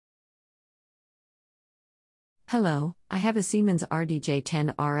Hello, I have a Siemens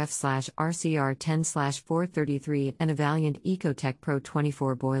RDJ10RF/RCR10/433 and a Vaillant Ecotech Pro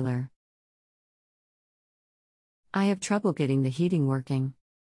 24 boiler. I have trouble getting the heating working.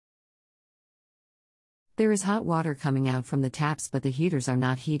 There is hot water coming out from the taps, but the heaters are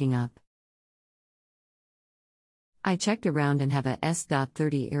not heating up. I checked around and have a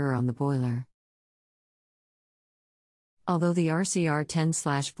S.30 error on the boiler. Although the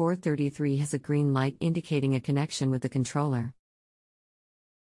RCR10/433 has a green light indicating a connection with the controller.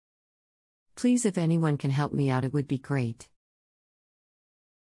 Please, if anyone can help me out, it would be great.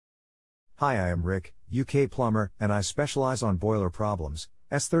 Hi, I am Rick, UK Plumber, and I specialize on boiler problems.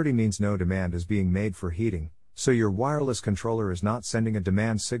 S30 means no demand is being made for heating, so your wireless controller is not sending a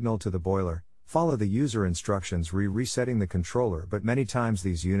demand signal to the boiler. Follow the user instructions resetting the controller, but many times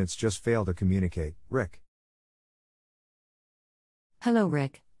these units just fail to communicate. Rick. Hello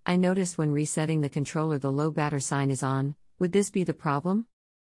Rick, I noticed when resetting the controller the low batter sign is on. Would this be the problem?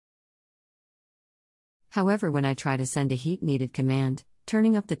 However, when I try to send a heat needed command,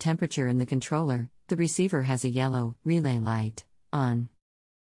 turning up the temperature in the controller, the receiver has a yellow relay light on.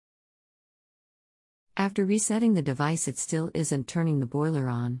 After resetting the device, it still isn't turning the boiler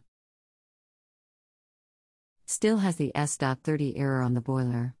on. Still has the S.30 error on the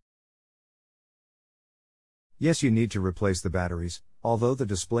boiler. Yes, you need to replace the batteries. Although the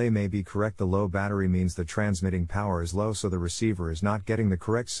display may be correct, the low battery means the transmitting power is low, so the receiver is not getting the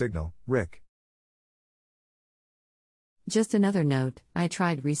correct signal. Rick. Just another note, I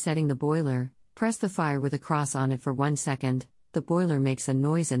tried resetting the boiler, press the fire with a cross on it for 1 second, the boiler makes a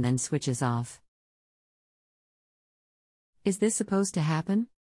noise and then switches off. Is this supposed to happen?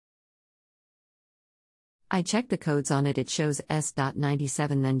 I checked the codes on it, it shows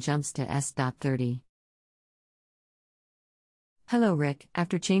S.97 then jumps to S.30. Hello Rick,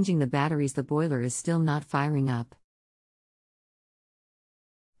 after changing the batteries the boiler is still not firing up.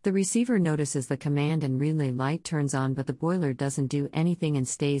 The receiver notices the command and relay light turns on, but the boiler doesn't do anything and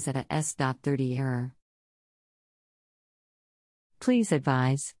stays at a S.30 error. Please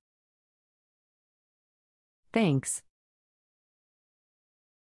advise. Thanks.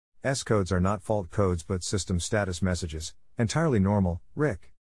 S codes are not fault codes but system status messages. Entirely normal.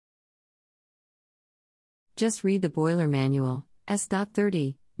 Rick. Just read the boiler manual.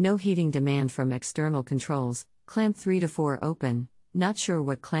 S.30, no heating demand from external controls, clamp 3 to 4 open. Not sure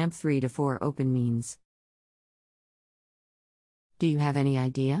what clamp 3 to 4 open means. Do you have any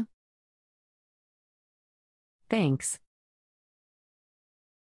idea? Thanks.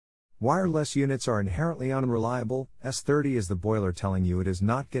 Wireless units are inherently unreliable. S30 is the boiler telling you it is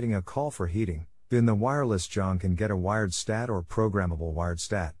not getting a call for heating. Then the wireless John can get a wired stat or programmable wired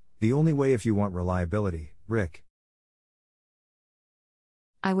stat. The only way if you want reliability. Rick.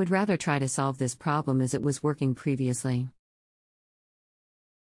 I would rather try to solve this problem as it was working previously.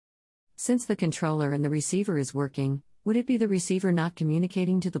 Since the controller and the receiver is working, would it be the receiver not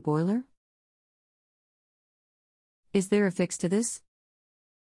communicating to the boiler? Is there a fix to this?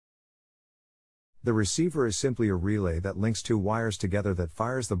 The receiver is simply a relay that links two wires together that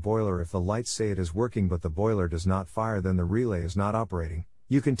fires the boiler. If the lights say it is working but the boiler does not fire, then the relay is not operating.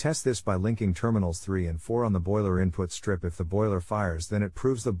 You can test this by linking terminals 3 and 4 on the boiler input strip. If the boiler fires, then it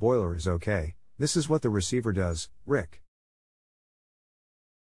proves the boiler is okay. This is what the receiver does. Rick.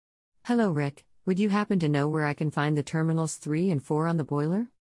 Hello Rick, would you happen to know where I can find the terminals 3 and 4 on the boiler?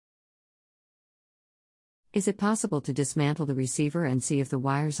 Is it possible to dismantle the receiver and see if the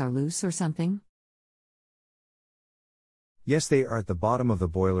wires are loose or something? Yes, they are at the bottom of the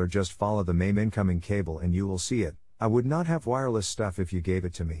boiler. Just follow the main incoming cable and you will see it. I would not have wireless stuff if you gave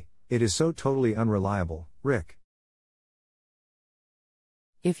it to me. It is so totally unreliable. Rick.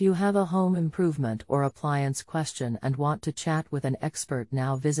 If you have a home improvement or appliance question and want to chat with an expert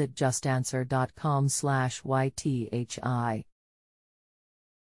now, visit justanswer.com/ythi.